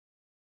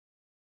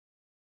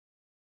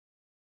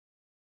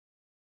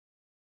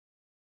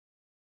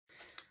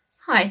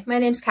Hi, my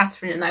name's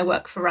Katherine and I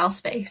work for RAL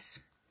Space.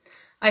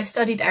 I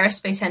studied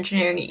aerospace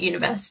engineering at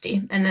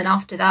university, and then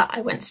after that I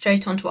went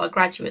straight onto our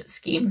graduate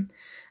scheme,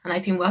 and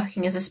I've been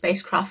working as a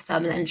spacecraft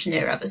thermal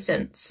engineer ever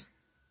since.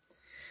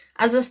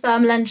 As a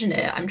thermal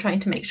engineer, I'm trying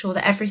to make sure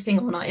that everything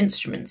on our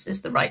instruments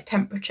is the right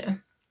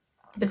temperature,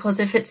 because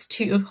if it's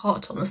too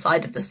hot on the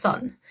side of the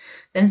sun,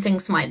 then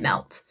things might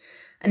melt,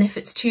 and if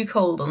it's too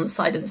cold on the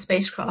side of the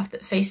spacecraft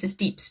that faces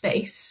deep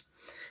space,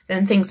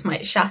 then things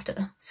might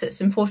shatter, so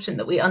it's important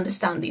that we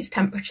understand these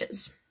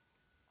temperatures.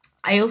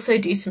 I also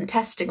do some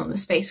testing on the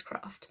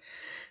spacecraft,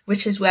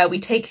 which is where we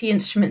take the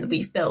instrument that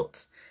we've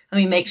built and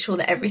we make sure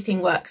that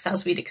everything works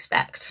as we'd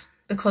expect,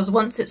 because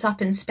once it's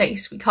up in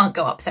space we can't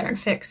go up there and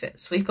fix it,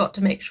 so we've got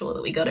to make sure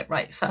that we got it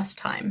right first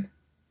time.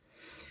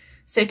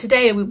 So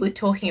today we'll be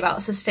talking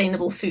about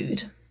sustainable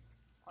food.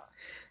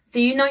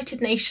 The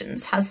United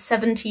Nations has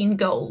 17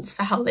 goals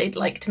for how they'd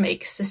like to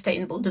make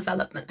sustainable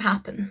development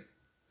happen.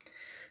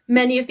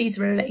 Many of these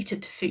are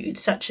related to food,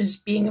 such as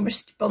being a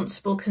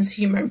responsible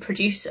consumer and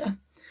producer,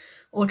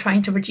 or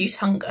trying to reduce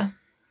hunger.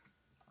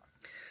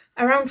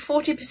 Around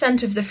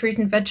 40% of the fruit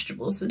and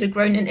vegetables that are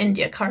grown in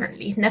India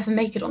currently never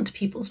make it onto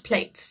people's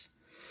plates,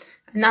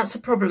 and that's a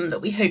problem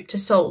that we hope to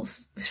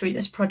solve through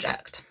this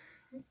project.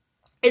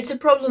 It's a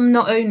problem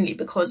not only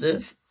because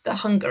of the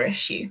hunger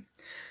issue,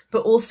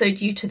 but also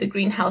due to the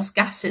greenhouse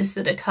gases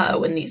that occur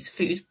when these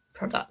food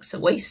products are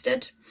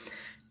wasted,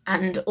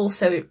 and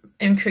also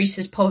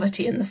increases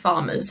poverty in the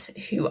farmers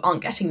who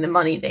aren't getting the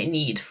money they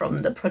need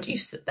from the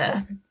produce that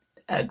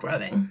they're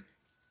growing.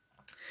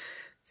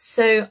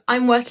 So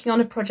I'm working on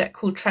a project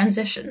called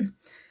Transition,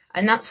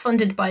 and that's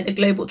funded by the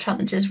Global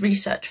Challenges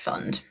Research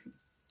Fund,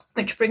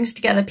 which brings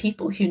together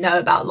people who know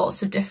about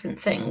lots of different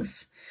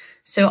things.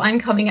 So I'm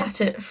coming at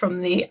it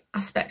from the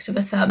aspect of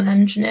a thermal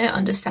engineer,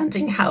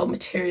 understanding how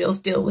materials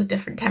deal with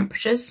different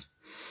temperatures.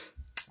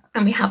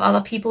 And we have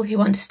other people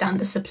who understand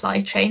the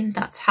supply chain.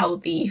 That's how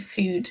the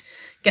food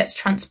gets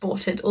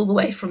transported all the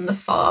way from the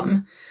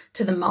farm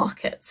to the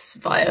markets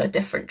via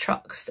different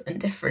trucks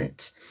and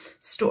different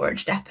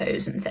storage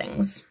depots and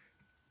things.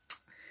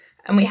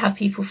 And we have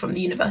people from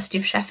the University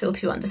of Sheffield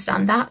who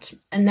understand that.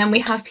 And then we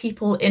have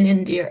people in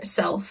India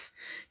itself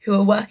who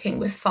are working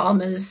with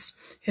farmers,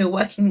 who are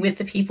working with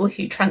the people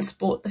who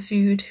transport the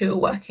food, who are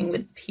working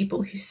with the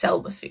people who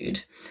sell the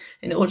food,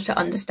 in order to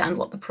understand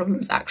what the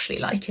problem's actually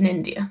like in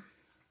India.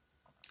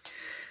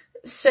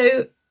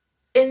 So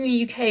in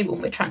the UK,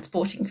 when we're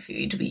transporting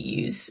food, we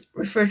use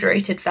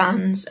refrigerated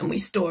vans and we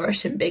store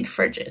it in big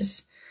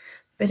fridges.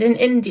 But in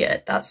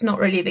India, that's not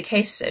really the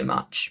case so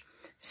much.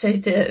 So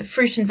the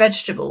fruit and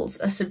vegetables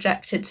are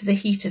subjected to the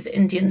heat of the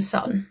Indian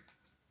sun.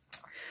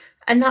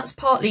 And that's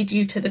partly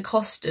due to the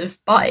cost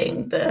of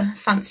buying the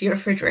fancy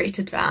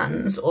refrigerated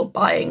vans or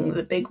buying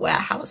the big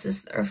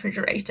warehouses that are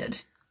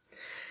refrigerated.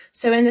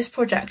 So in this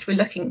project, we're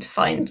looking to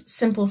find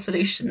simple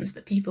solutions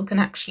that people can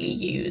actually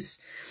use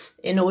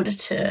in order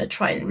to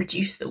try and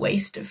reduce the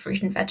waste of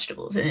fruit and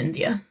vegetables in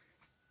India.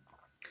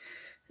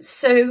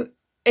 So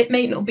it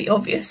may not be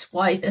obvious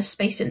why the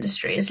space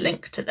industry is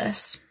linked to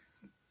this.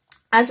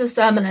 As a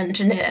thermal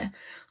engineer,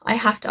 I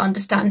have to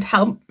understand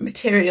how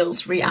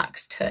materials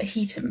react to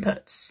heat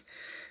inputs.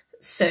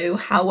 So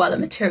how well a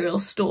material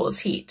stores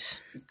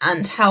heat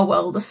and how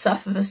well the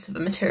surface of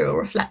a material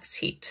reflects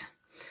heat.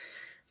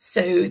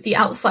 So the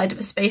outside of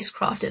a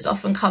spacecraft is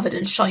often covered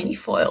in shiny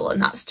foil,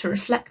 and that's to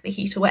reflect the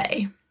heat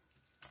away.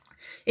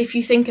 If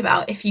you think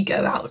about if you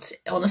go out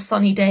on a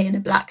sunny day in a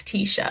black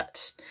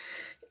t-shirt,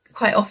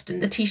 quite often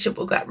the t-shirt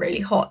will get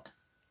really hot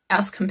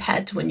as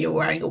compared to when you're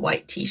wearing a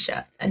white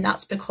t-shirt, and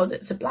that's because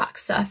it's a black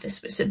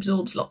surface which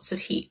absorbs lots of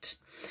heat.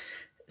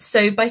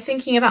 So by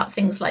thinking about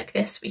things like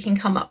this, we can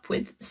come up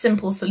with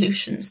simple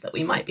solutions that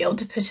we might be able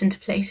to put into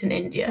place in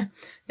India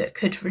that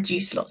could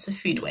reduce lots of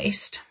food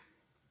waste.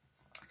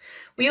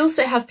 We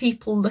also have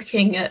people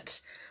looking at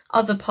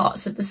other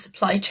parts of the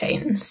supply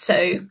chain.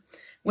 So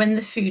when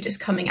the food is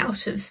coming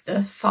out of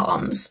the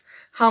farms,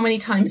 how many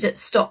times it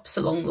stops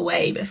along the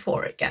way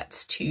before it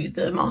gets to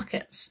the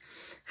markets,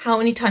 how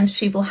many times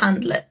people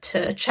handle it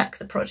to check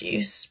the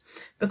produce,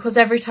 because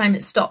every time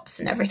it stops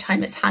and every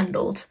time it's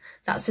handled,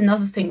 that's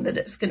another thing that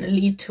it's going to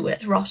lead to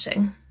it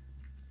rotting.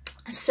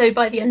 So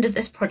by the end of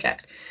this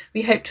project,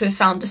 we hope to have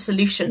found a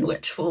solution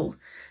which will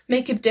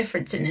make a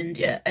difference in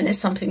India and is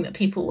something that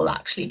people will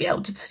actually be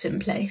able to put in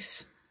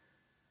place.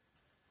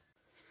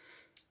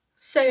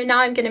 So now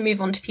I'm going to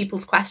move on to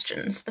people's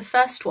questions. The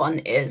first one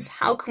is,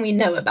 how can we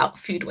know about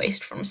food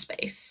waste from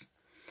space?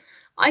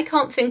 I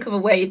can't think of a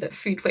way that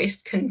food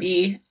waste can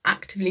be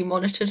actively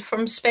monitored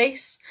from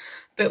space,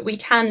 but we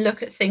can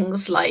look at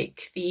things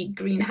like the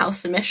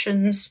greenhouse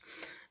emissions,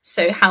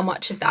 so how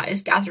much of that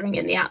is gathering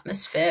in the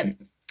atmosphere.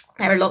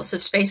 There are lots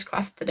of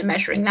spacecraft that are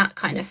measuring that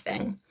kind of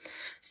thing.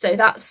 So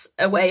that's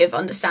a way of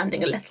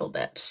understanding a little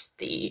bit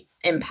the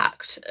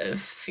impact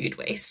of food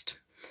waste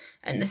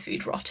and the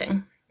food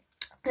rotting.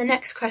 The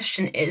next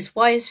question is,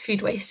 why is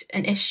food waste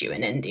an issue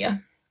in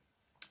India?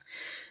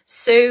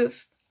 So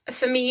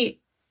for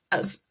me,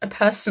 as a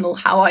personal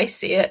how I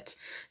see it,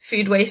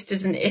 food waste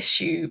is an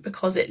issue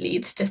because it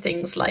leads to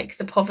things like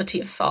the poverty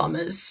of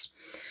farmers,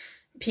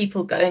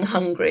 people going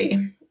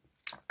hungry,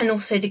 and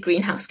also the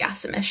greenhouse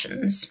gas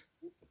emissions.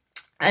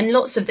 And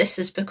lots of this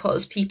is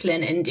because people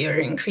in India are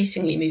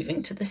increasingly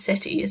moving to the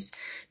cities,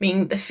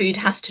 meaning the food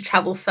has to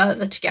travel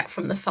further to get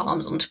from the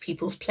farms onto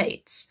people's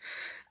plates.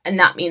 And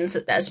that means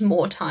that there's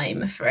more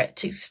time for it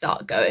to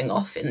start going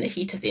off in the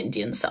heat of the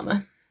Indian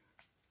summer.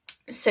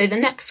 So the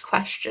next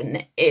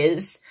question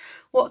is,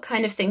 what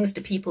kind of things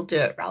do people do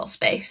at RAL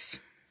Space?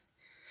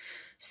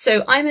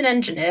 So I'm an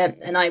engineer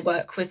and I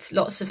work with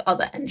lots of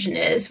other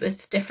engineers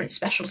with different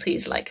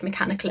specialties like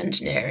mechanical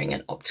engineering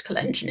and optical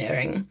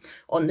engineering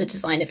on the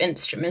design of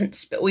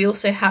instruments, but we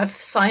also have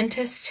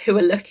scientists who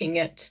are looking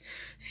at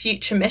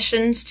future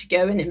missions to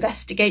go and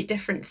investigate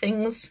different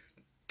things.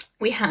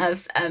 We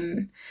have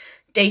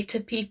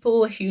data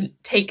people who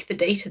take the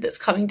data that's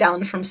coming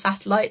down from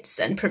satellites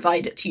and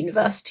provide it to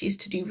universities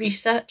to do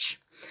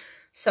research.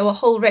 So a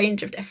whole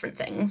range of different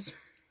things.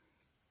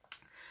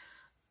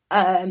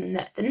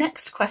 The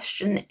next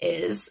question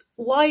is,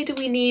 why do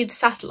we need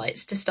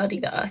satellites to study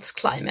the Earth's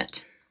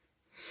climate?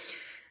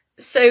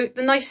 So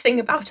the nice thing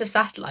about a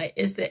satellite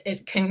is that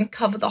it can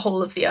cover the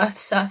whole of the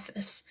Earth's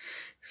surface,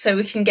 so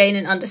we can gain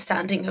an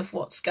understanding of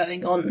what's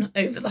going on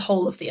over the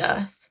whole of the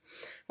Earth.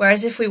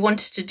 Whereas if we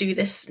wanted to do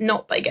this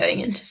not by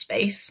going into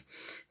space,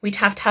 we'd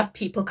have to have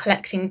people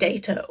collecting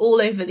data all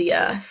over the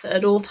Earth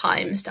at all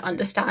times to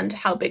understand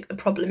how big the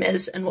problem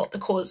is and what the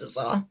causes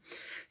are.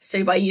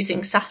 So by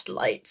using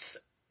satellites,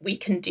 we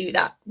can do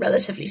that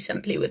relatively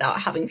simply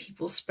without having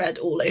people spread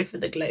all over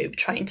the globe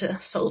trying to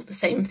solve the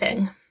same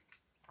thing.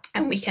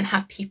 And we can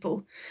have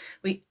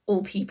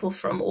all people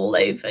from all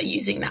over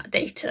using that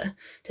data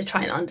to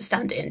try and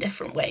understand it in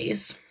different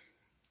ways.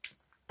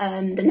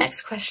 The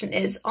next question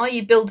is, are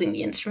you building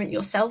the instrument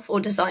yourself or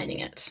designing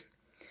it?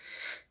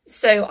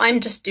 So I'm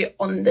just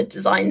on the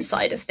design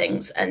side of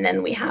things, and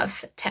then we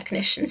have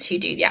technicians who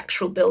do the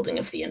actual building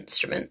of the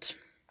instrument.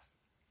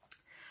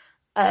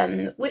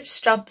 Which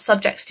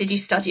subjects did you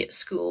study at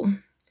school?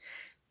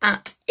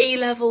 At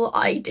A-level,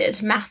 I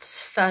did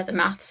maths, further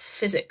maths,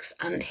 physics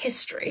and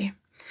history.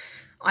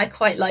 I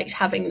quite liked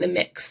having the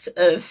mix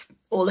of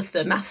all of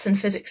the maths and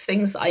physics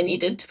things that I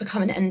needed to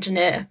become an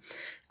engineer,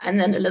 and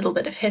then a little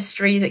bit of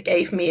history that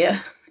gave me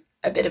a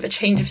bit of a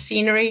change of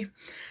scenery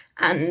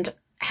and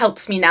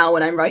helps me now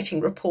when I'm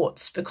writing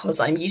reports because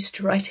I'm used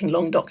to writing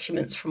long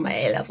documents from my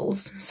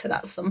A-levels, so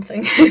that's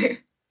something.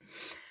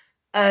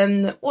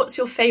 What's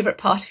your favourite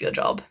part of your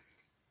job?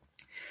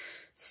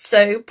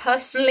 So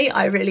personally,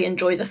 I really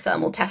enjoy the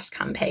thermal test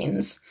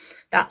campaigns.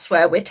 That's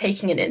where we're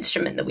taking an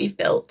instrument that we've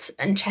built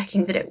and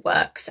checking that it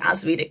works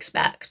as we'd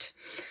expect,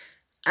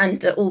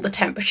 and that all the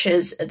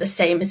temperatures are the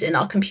same as in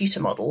our computer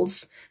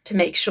models to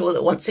make sure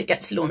that once it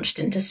gets launched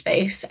into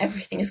space,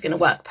 everything is going to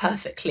work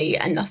perfectly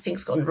and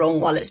nothing's gone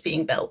wrong while it's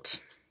being built.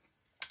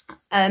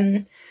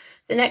 The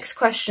next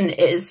question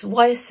is,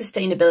 why is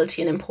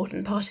sustainability an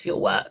important part of your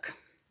work?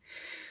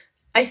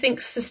 I think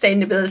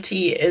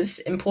sustainability is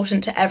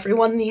important to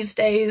everyone these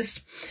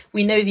days.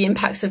 We know the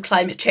impacts of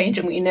climate change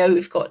and we know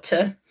we've got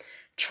to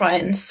try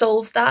and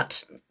solve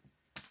that.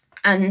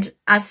 And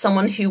as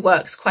someone who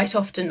works quite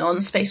often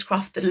on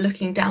spacecraft that are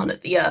looking down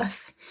at the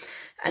Earth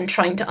and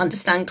trying to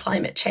understand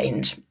climate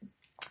change,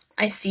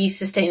 I see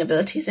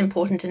sustainability as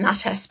important in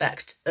that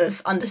aspect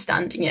of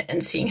understanding it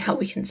and seeing how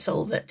we can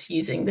solve it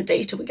using the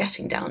data we're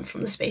getting down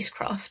from the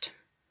spacecraft.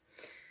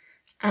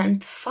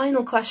 And the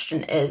final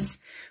question is,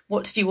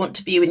 what did you want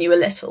to be when you were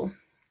little?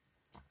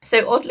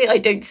 So oddly, I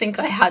don't think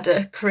I had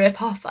a career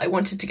path that I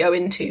wanted to go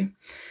into,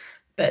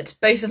 but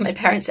both of my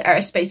parents are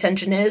aerospace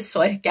engineers,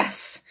 so I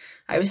guess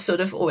I was sort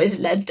of always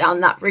led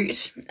down that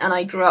route, and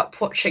I grew up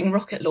watching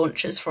rocket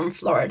launches from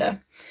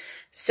Florida.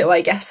 So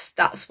I guess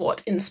that's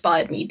what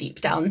inspired me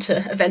deep down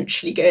to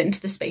eventually go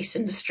into the space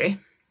industry.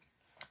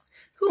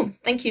 Cool,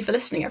 thank you for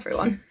listening,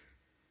 everyone.